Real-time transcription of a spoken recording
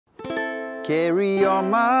Carry on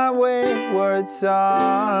my wayward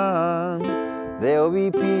son. There'll be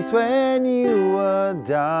peace when you are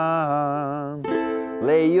done.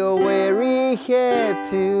 Lay your weary head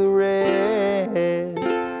to rest.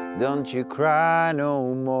 Don't you cry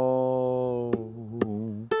no more.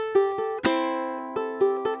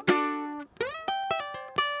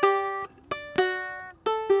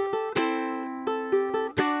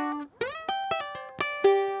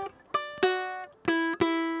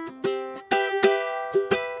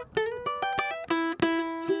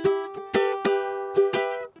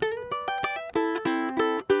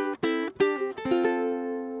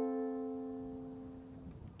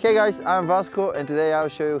 Hey guys, I'm Vasco and today I'll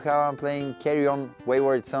show you how I'm playing Carry On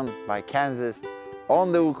Wayward Son by Kansas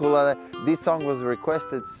on the ukulele. This song was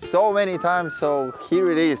requested so many times, so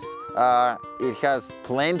here it is. It has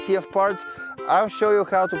plenty of parts. I'll show you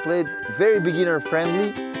how to play it very beginner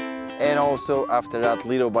friendly, and also after that,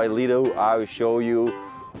 little by little, I'll show you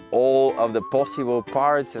all of the possible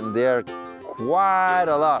parts, and there are quite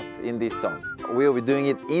a lot in this song. We'll be doing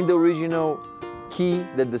it in the original key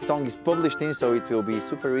that the song is published in, so it will be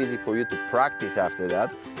super easy for you to practice after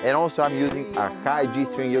that. And also I'm using a high G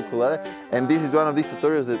string ukulele, and this is one of these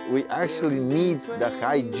tutorials that we actually need the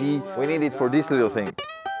high G. We need it for this little thing.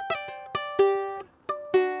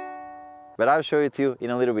 But I'll show it to you in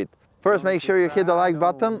a little bit. First, make sure you hit the like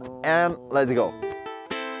button and let's go.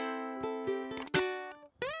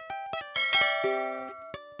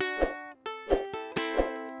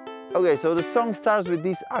 Okay, so the song starts with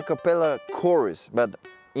this a cappella chorus, but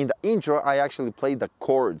in the intro I actually played the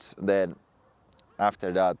chords that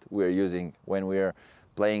after that we're using when we're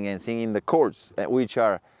playing and singing the chords, which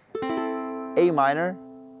are A minor,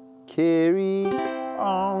 carry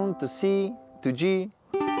on to C, to G,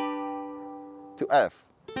 to F.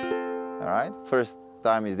 Alright, first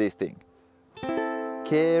time is this thing.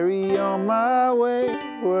 Carry on my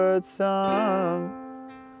wayward son.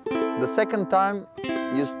 The second time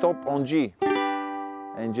you stop on G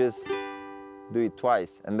and just do it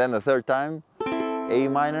twice. And then the third time, A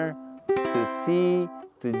minor to C,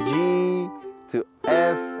 to G, to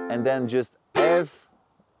F, and then just F,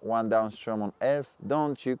 one down strum on F.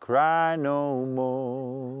 Don't you cry no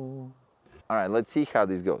more. All right, let's see how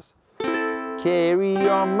this goes. Carry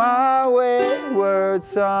on my wayward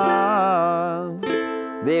son.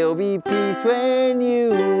 There'll be peace when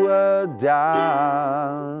you are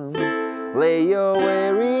down. Lay your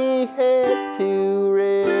weary head to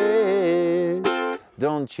rest.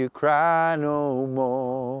 Don't you cry no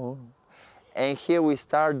more. And here we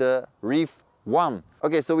start the riff 1.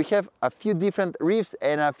 Okay, so we have a few different riffs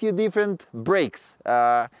and a few different breaks.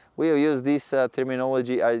 We'll use this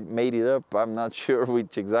terminology. I made it up. I'm not sure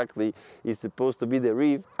which exactly is supposed to be the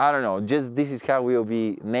riff. I don't know, just this is how we'll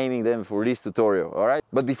be naming them for this tutorial, all right?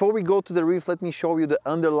 But before we go to the riff, let me show you the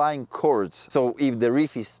underlying chords. So if the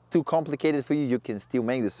riff is too complicated for you, you can still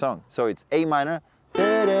make the song. So it's A minor, to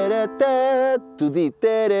D, to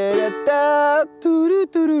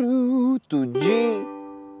G,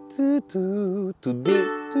 to D,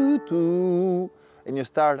 and you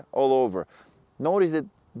start all over. Notice that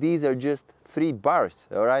these are just 3 bars,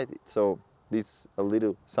 all right? So this is a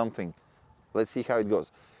little something. Let's see how it goes.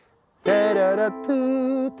 All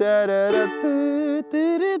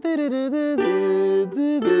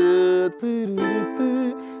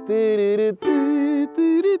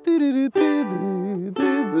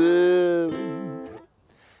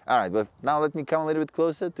right, but now let me come a little bit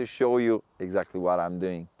closer to show you exactly what I'm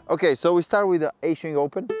doing. Okay, so we start with the A string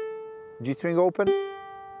open, G string open,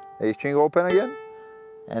 A string open again,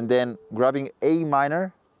 and then grabbing A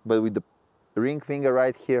minor, but with the ring finger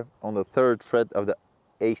right here on the 3rd fret of the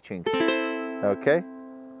A string, okay?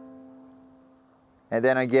 And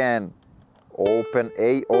then again, open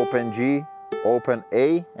A, open G, open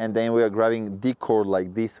A, and then we are grabbing D chord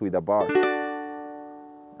like this with a bar,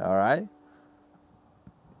 all right?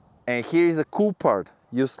 And here is the cool part.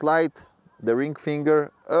 You slide the ring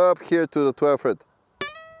finger up here to the 12th fret,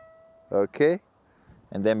 okay?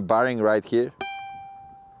 And then barring right here,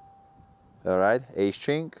 all right, A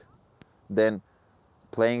string, then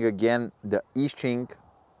playing again the E string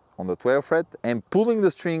on the 12th fret and pulling the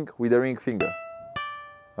string with the ring finger,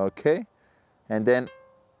 okay? And then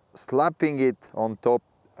slapping it on top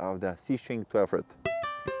of the C string 12th fret,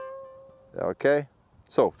 okay?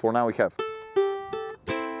 So for now we have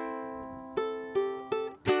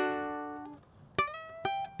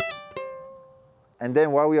and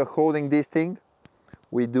then while we are holding this thing,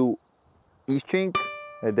 we do E string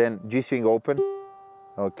and then G string open,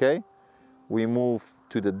 okay? We move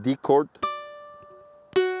to the D chord,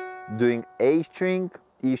 doing A string,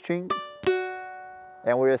 E string,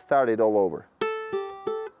 and we'll start it all over.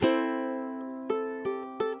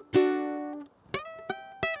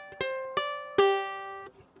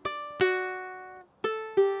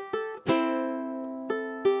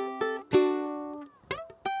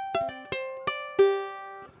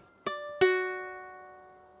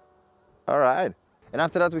 All right. And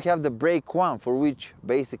after that we have the break 1, for which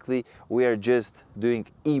basically we are just doing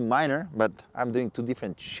E minor, but I'm doing 2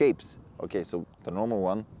 different shapes. Okay, so the normal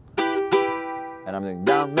one, and I'm doing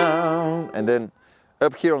down, down, and then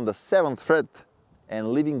up here on the 7th fret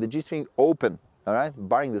and leaving the G string open, all right,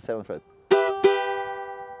 barring the 7th fret.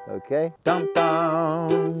 Okay, dum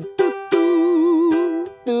dum, doo doo,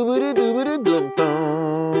 doo doo doo dum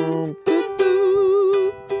dum, doo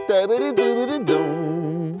doo, da doo doo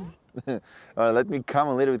dum. All right, let me come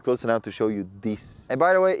a little bit closer now to show you this. And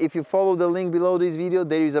by the way, if you follow the link below this video,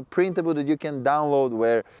 there is a printable that you can download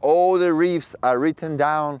where all the riffs are written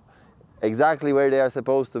down exactly where they are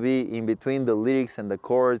supposed to be in between the lyrics and the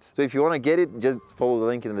chords. So if you want to get it, just follow the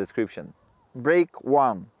link in the description. Break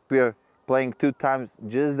 1, we are playing 2 times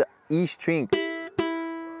just the E string.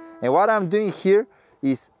 And what I'm doing here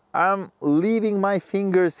is I'm leaving my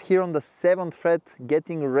fingers here on the 7th fret,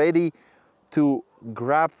 getting ready to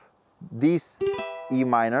grab this E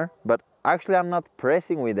minor, but actually I'm not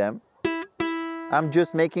pressing with them. I'm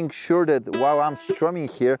just making sure that while I'm strumming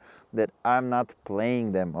here that I'm not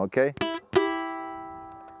playing them, okay?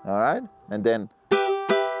 All right, and then,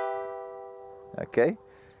 okay,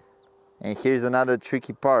 and here's another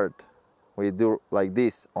tricky part. We do like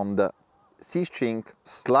this on the C string,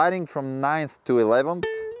 sliding from 9th to 11th,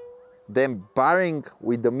 then barring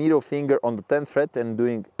with the middle finger on the 10th fret and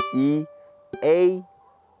doing E, A,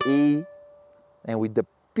 E, and with the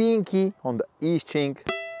pinky on the E string,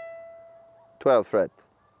 12th fret.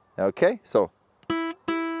 Okay, so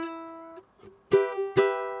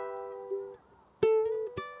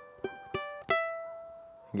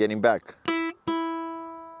getting back.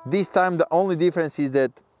 This time the only difference is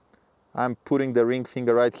that I'm putting the ring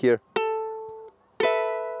finger right here,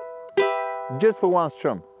 just for 1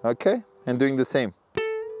 strum, okay, and doing the same.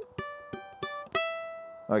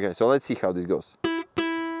 Okay, so let's see how this goes.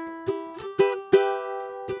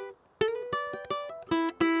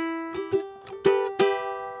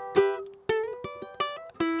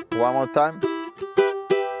 One more time.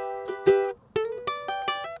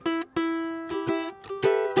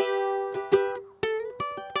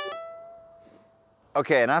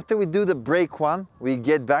 Okay, and after we do the break 1, we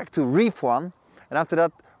get back to riff 1, and after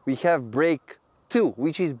that we have break 2,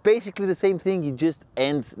 which is basically the same thing, it just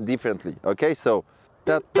ends differently. Okay, so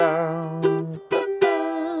da da da da,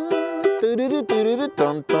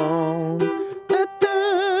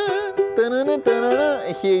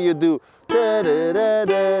 and here you do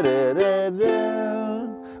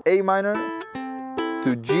A minor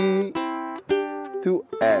to G to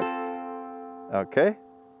F. Okay.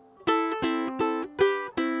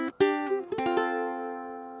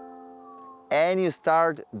 And you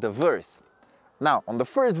start the verse. Now, on the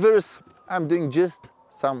first verse, I'm doing just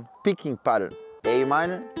some picking pattern. A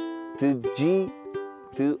minor to G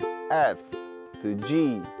to F to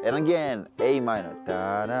G, and again A minor.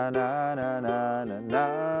 Da, na, na, na, na, na,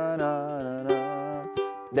 na, na, na.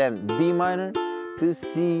 Then D minor to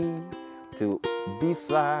C to B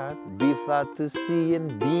flat to C,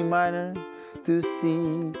 and D minor to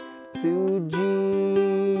C to G.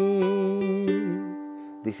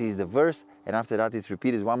 This is the verse, and after that it's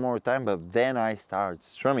repeated 1 more time, but then I start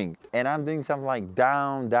strumming. And I'm doing something like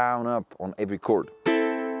down, down, up on every chord.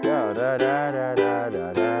 Da, da, da, da, da,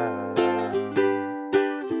 da, da.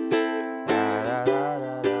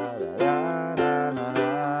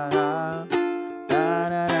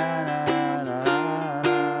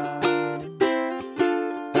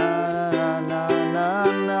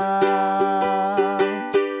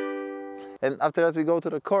 And after that we go to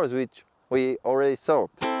the chorus, which we already saw.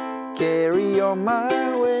 Carry on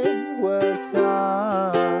my wayward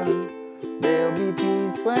son, there'll be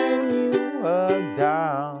peace when you are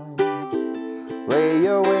down. Lay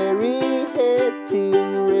your weary head to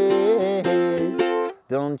rest,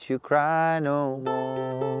 don't you cry no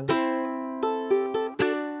more.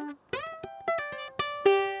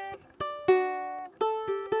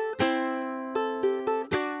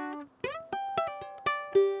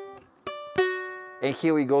 And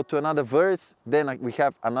here we go to another verse, then we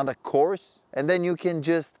have another chorus, and then you can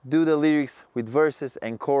just do the lyrics with verses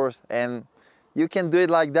and chorus, and you can do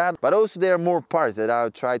it like that. But also there are more parts that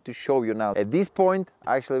I'll try to show you now. At this point,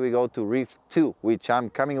 actually we go to riff 2, which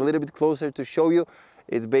I'm coming a little bit closer to show you.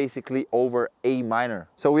 It's basically over A minor.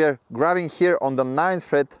 So we are grabbing here on the 9th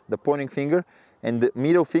fret, the pointing finger, and the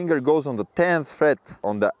middle finger goes on the 10th fret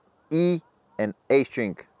on the E and A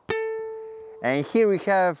string. And here we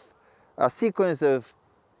have a sequence of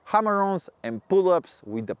hammer-ons and pull-ups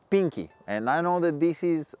with the pinky. And I know that this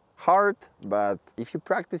is hard, but if you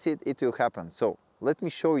practice it, it will happen. So let me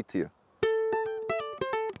show it to you.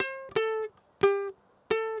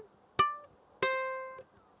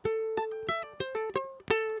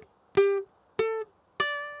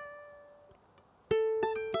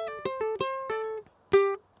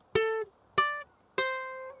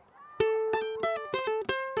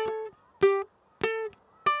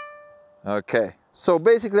 Okay, so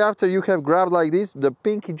basically after you have grabbed like this, the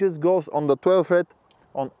pinky just goes on the 12th fret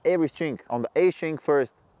on every string. On the A string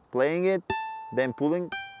first, playing it, then pulling,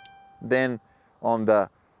 then on the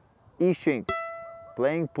E string,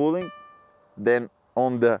 playing, pulling, then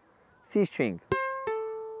on the C string,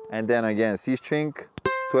 and then again C string,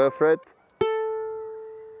 12th fret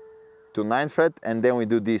to 9th fret, and then we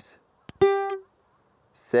do this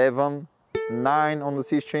 7, 9 on the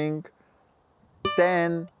C string,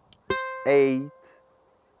 10, 8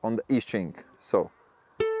 on the E string. So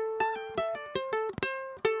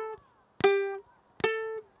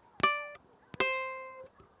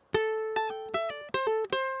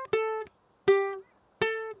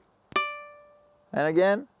and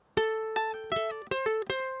again,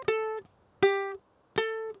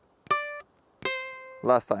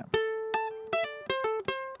 last time.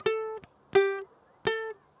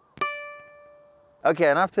 Okay,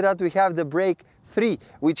 and after that we have the break 3,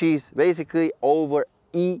 which is basically over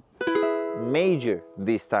E major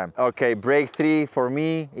this time. Okay, break 3 for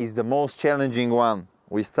me is the most challenging one.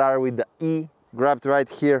 We start with the E grabbed right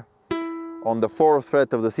here on the 4th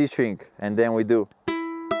fret of the C string, and then we do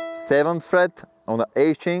 7th fret on the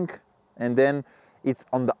A string, and then it's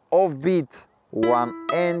on the offbeat 1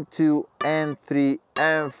 and 2 and 3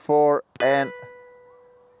 and 4 and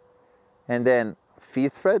then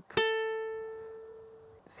 5th fret,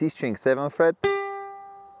 C string 7th fret,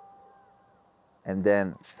 and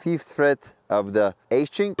then 5th fret of the A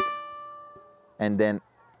string, and then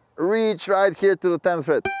reach right here to the 10th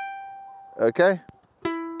fret. Okay?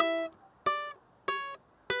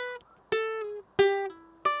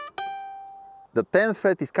 The 10th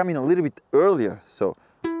fret is coming a little bit earlier, so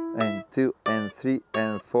and 2 and 3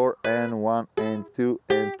 and 4 and 1 and 2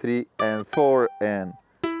 and 3 and 4 and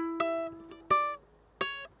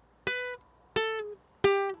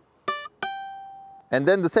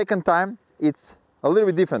then the second time it's a little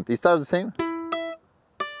bit different. It starts the same,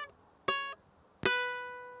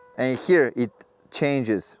 and here it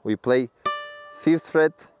changes. We play 5th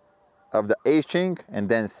fret of the A string, and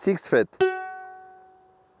then 6th fret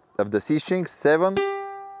of the C string, 7,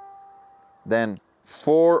 then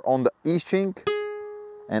 4 on the E string,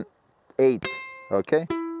 and 8, okay?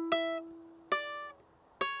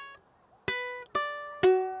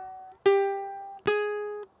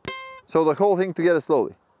 So the whole thing together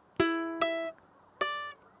slowly.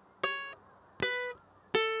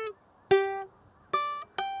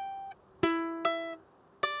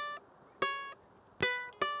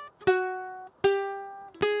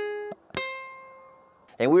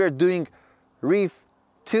 And we are doing riff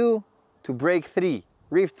 2 to break 3.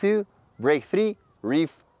 Riff 2, break 3,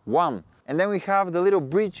 riff 1. And then we have the little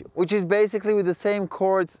bridge, which is basically with the same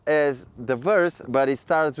chords as the verse, but it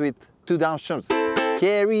starts with 2 down strums.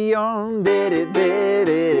 Carry on,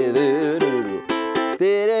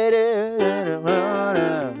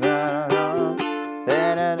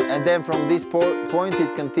 and then from this point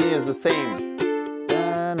it continues the same.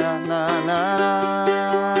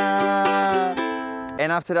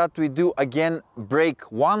 And after that we do again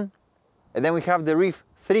break 1, and then we have the riff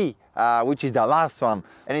 3, which is the last one,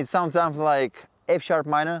 and it sounds something like F sharp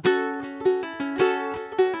minor,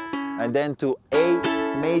 and then to A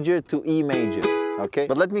major to E major, okay?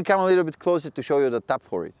 But let me come a little bit closer to show you the tap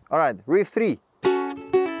for it. All right, riff 3.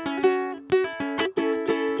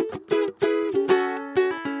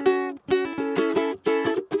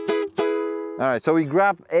 All right, so we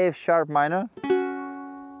grab F sharp minor,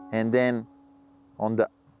 and then on the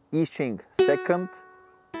E string 2nd,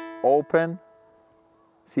 open,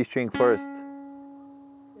 C string 1st,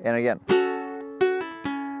 and again.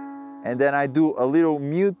 And then I do a little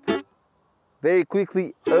mute very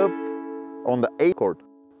quickly up on the A chord.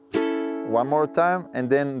 One more time, and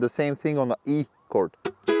then the same thing on the E chord.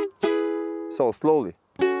 So slowly.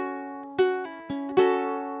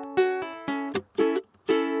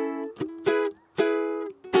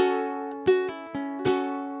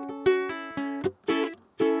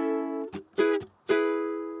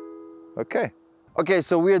 Okay. Okay,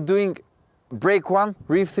 so we are doing break 1,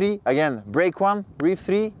 riff 3, again, break 1, riff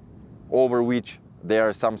 3, over which there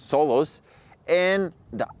are some solos. And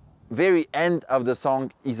the very end of the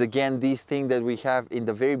song is again this thing that we have in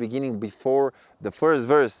the very beginning before the first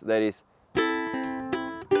verse, that is,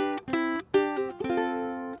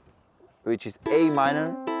 which is A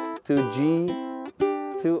minor to G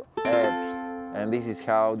to F. And this is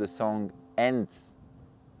how the song ends.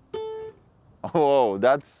 Oh,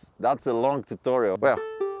 that's a long tutorial. Well,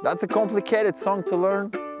 that's a complicated song to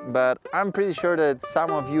learn, but I'm pretty sure that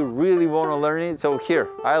some of you really want to learn it. So here,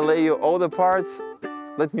 I'll lay you all the parts.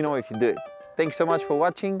 Let me know if you do it. Thanks so much for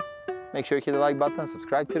watching. Make sure you hit the like button,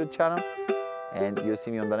 subscribe to the channel, and you'll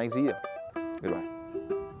see me on the next video. Goodbye.